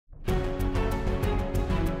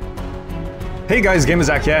Hey guys,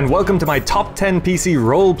 GamerZach here, and welcome to my top 10 PC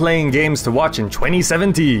role-playing games to watch in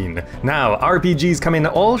 2017. Now, RPGs come in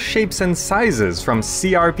all shapes and sizes, from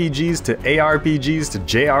CRPGs to ARPGs to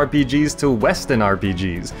JRPGs to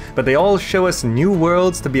WesternRPGs, but they all show us new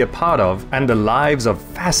worlds to be a part of and the lives of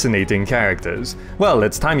fascinating characters. Well,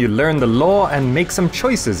 it's time you learn the lore and make some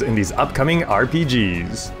choices in these upcoming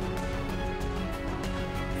RPGs.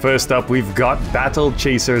 First up, we've got Battle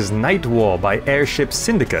Chasers Nightwar by Airship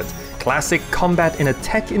Syndicate. Classic combat in a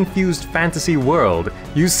tech-infused fantasy world.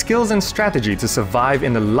 Use skills and strategy to survive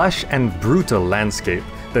in a lush and brutal landscape.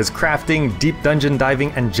 There's crafting, deep dungeon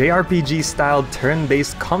diving, and JRPG-styled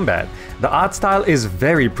turn-based combat. The art style is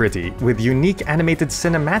very pretty, with unique animated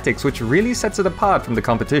cinematics which really sets it apart from the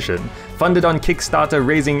competition. Funded on Kickstarter,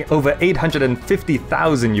 raising over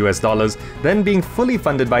 $850,000 US, then being fully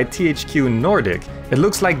funded by THQ Nordic, it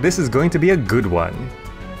looks like this is going to be a good one.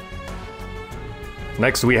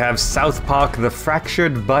 Next we have South Park: The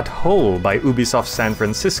Fractured But Whole by Ubisoft San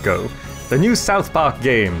Francisco. The new South Park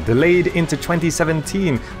game, delayed into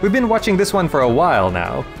 2017, we've been watching this one for a while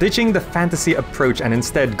now. Ditching the fantasy approach and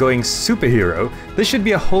instead going superhero, this should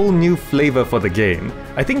be a whole new flavor for the game.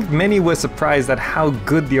 I think many were surprised at how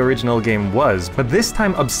good the original game was, but this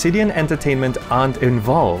time Obsidian Entertainment aren't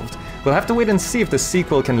involved. We'll have to wait and see if the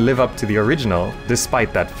sequel can live up to the original,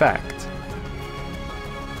 despite that fact.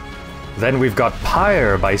 Then we've got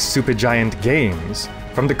Pyre by Supergiant Games.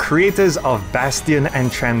 From the creators of Bastion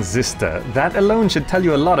and Transistor, that alone should tell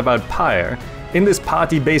you a lot about Pyre. In this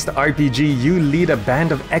party-based RPG, you lead a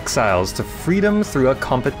band of exiles to freedom through a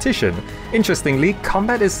competition. Interestingly,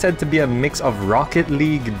 combat is said to be a mix of Rocket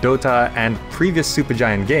League, Dota, and previous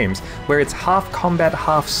Supergiant games, where it's half combat,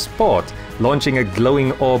 half sport, launching a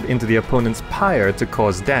glowing orb into the opponent's pyre to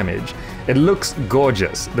cause damage. It looks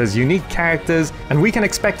gorgeous, there's unique characters, and we can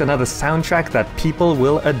expect another soundtrack that people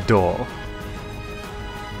will adore.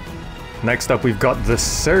 Next up, we've got The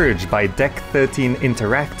Surge by Deck 13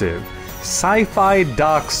 Interactive. Sci-fi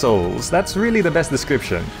Dark Souls, that's really the best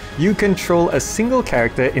description. You control a single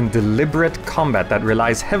character in deliberate combat that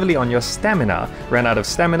relies heavily on your stamina. Run out of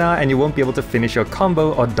stamina and you won't be able to finish your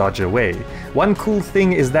combo or dodge away. One cool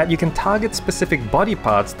thing is that you can target specific body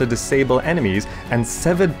parts to disable enemies, and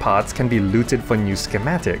severed parts can be looted for new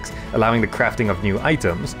schematics, allowing the crafting of new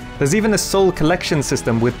items. There's even a soul collection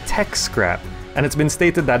system with tech scrap, and it's been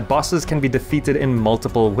stated that bosses can be defeated in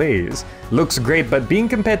multiple ways. Looks great, but being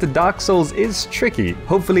compared to Dark Souls is tricky.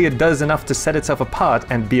 Hopefully it does enough to set itself apart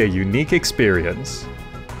and be a unique experience.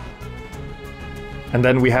 And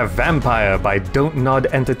then we have Vampyr by Dontnod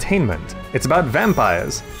Entertainment. It's about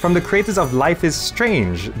vampires. From the creators of Life is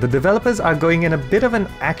Strange, the developers are going in a bit of an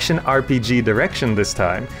action RPG direction this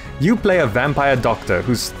time. You play a vampire doctor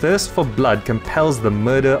whose thirst for blood compels the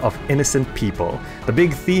murder of innocent people. The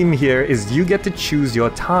big theme here is you get to choose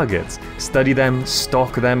your targets, study them,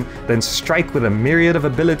 stalk them, then strike with a myriad of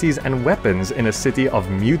abilities and weapons in a city of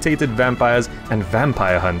mutated vampires and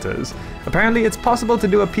vampire hunters. Apparently it's possible to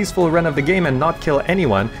do a peaceful run of the game and not kill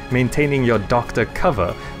anyone, maintaining your doctor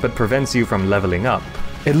cover, but prevents you from leveling up.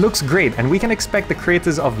 It looks great, and we can expect the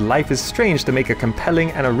creators of Life is Strange to make a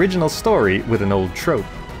compelling and original story with an old trope.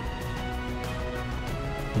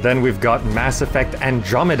 Then we've got Mass Effect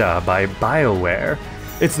Andromeda by BioWare.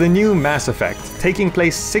 It's the new Mass Effect, taking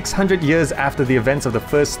place 600 years after the events of the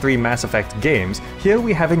first 3 Mass Effect games. Here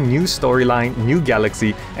we have a new storyline, new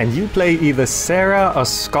galaxy, and you play either Sarah or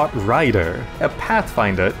Scott Ryder, a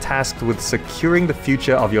pathfinder tasked with securing the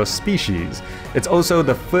future of your species. It's also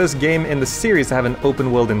the first game in the series to have an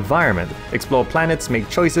open-world environment, explore planets, make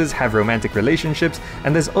choices, have romantic relationships,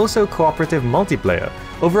 and there's also cooperative multiplayer.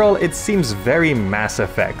 Overall, it seems very Mass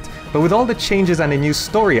Effect. But with all the changes and a new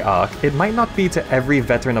story arc, it might not be to every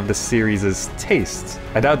veteran of the series' tastes.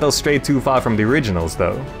 I doubt they'll stray too far from the originals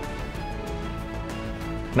though.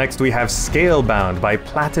 Next we have Scalebound by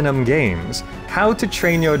PlatinumGames. How to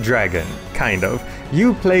Train Your Dragon, kind of.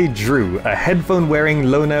 You play Drew, a headphone-wearing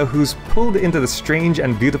loner who's pulled into the strange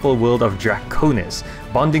and beautiful world of Draconis.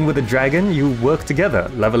 Bonding with a dragon, you work together,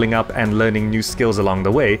 leveling up and learning new skills along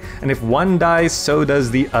the way, and if one dies, so does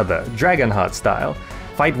the other, Dragonheart style.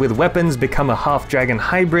 Fight with weapons, become a half-dragon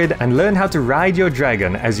hybrid, and learn how to ride your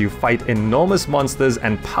dragon as you fight enormous monsters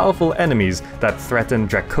and powerful enemies that threaten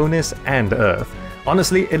Draconis and Earth.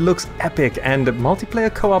 Honestly, it looks epic, and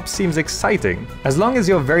multiplayer co-op seems exciting, as long as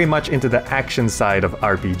you're very much into the action side of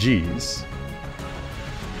RPGs.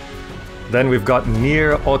 Then we've got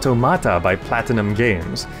Nier Automata by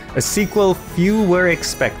PlatinumGames, a sequel few were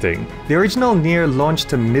expecting. The original Nier launched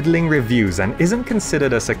to middling reviews and isn't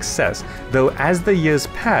considered a success, though as the years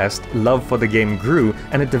passed, love for the game grew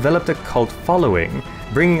and it developed a cult following.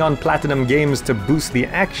 Bringing on PlatinumGames to boost the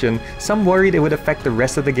action, some worried it would affect the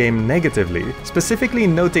rest of the game negatively, specifically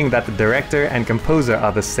noting that the director and composer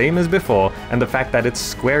are the same as before and the fact that it's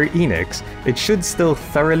Square Enix, it should still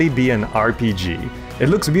thoroughly be an RPG. It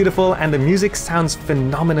looks beautiful and the music sounds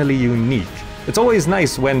phenomenally unique. It's always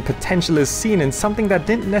nice when potential is seen in something that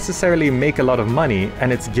didn't necessarily make a lot of money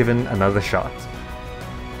and it's given another shot.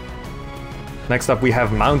 Next up we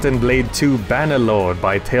have Mount & Blade 2 Bannerlord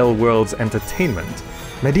by TaleWorlds Entertainment.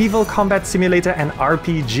 Medieval combat simulator and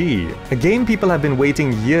RPG, a game people have been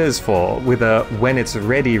waiting years for, with a when it's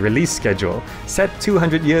ready release schedule. Set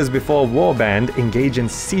 200 years before Warband, engage in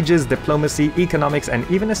sieges, diplomacy, economics, and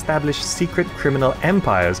even establish secret criminal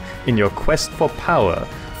empires in your quest for power.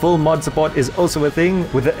 Full mod support is also a thing,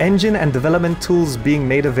 with the engine and development tools being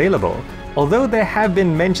made available. Although there have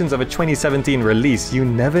been mentions of a 2017 release, you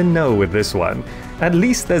never know with this one. At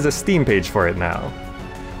least there's a Steam page for it now.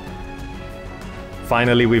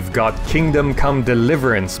 Finally, we've got Kingdom Come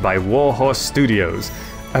Deliverance by Warhorse Studios,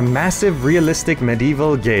 a massive realistic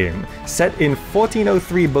medieval game. Set in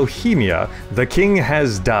 1403 Bohemia, the king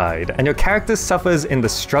has died, and your character suffers in the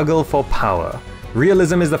struggle for power.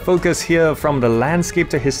 Realism is the focus here, from the landscape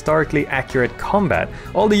to historically accurate combat.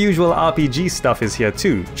 All the usual RPG stuff is here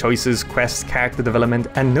too, choices, quests, character development,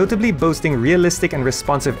 and notably boasting realistic and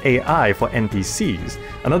responsive AI for NPCs.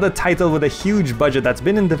 Another title with a huge budget that's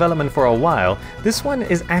been in development for a while, this one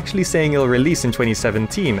is actually saying it'll release in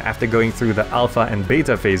 2017 after going through the alpha and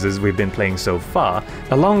beta phases we've been playing so far,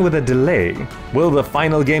 along with a delay. Will the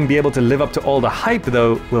final game be able to live up to all the hype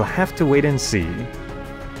though? We'll have to wait and see.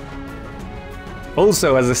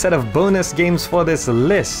 Also, as a set of bonus games for this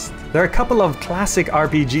list, there are a couple of classic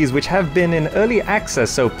RPGs which have been in early access,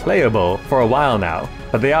 so playable, for a while now,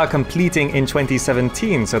 but they are completing in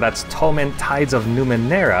 2017, so that's Torment Tides of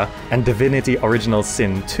Numenera and Divinity Original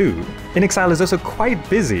Sin 2. inXile is also quite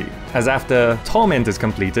busy, as after Torment is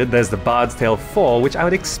completed, there's the Bard's Tale 4, which I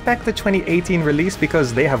would expect a 2018 release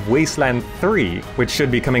because they have Wasteland 3, which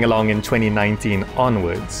should be coming along in 2019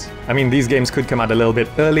 onwards. I mean, these games could come out a little bit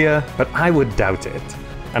earlier, but I would doubt it.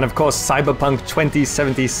 And of course Cyberpunk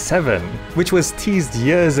 2077, which was teased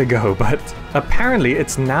years ago, but apparently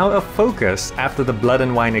it's now a focus after the Blood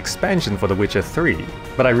and Wine expansion for The Witcher 3.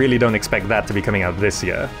 But I really don't expect that to be coming out this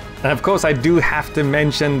year. And of course I do have to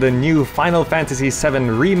mention the new Final Fantasy VII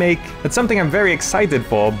Remake. It's something I'm very excited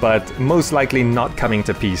for, but most likely not coming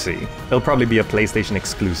to PC. It'll probably be a PlayStation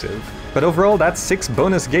exclusive. But overall, that's 6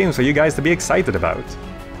 bonus games for you guys to be excited about.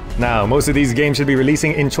 Now, most of these games should be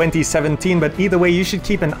releasing in 2017, but either way you should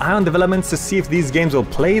keep an eye on developments to see if these games will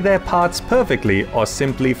play their parts perfectly or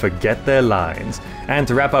simply forget their lines. And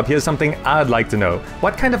to wrap up, here's something I'd like to know.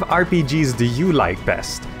 What kind of RPGs do you like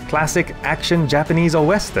best? Classic, action, Japanese, or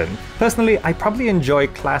Western? Personally, I probably enjoy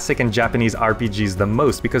classic and Japanese RPGs the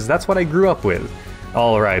most because that's what I grew up with.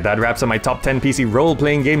 Alright, that wraps up my top 10 PC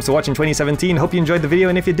role-playing games to watch in 2017. Hope you enjoyed the video,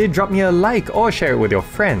 and if you did, drop me a like or share it with your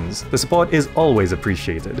friends. The support is always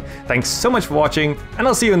appreciated. Thanks so much for watching, and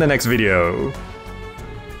I'll see you in the next video.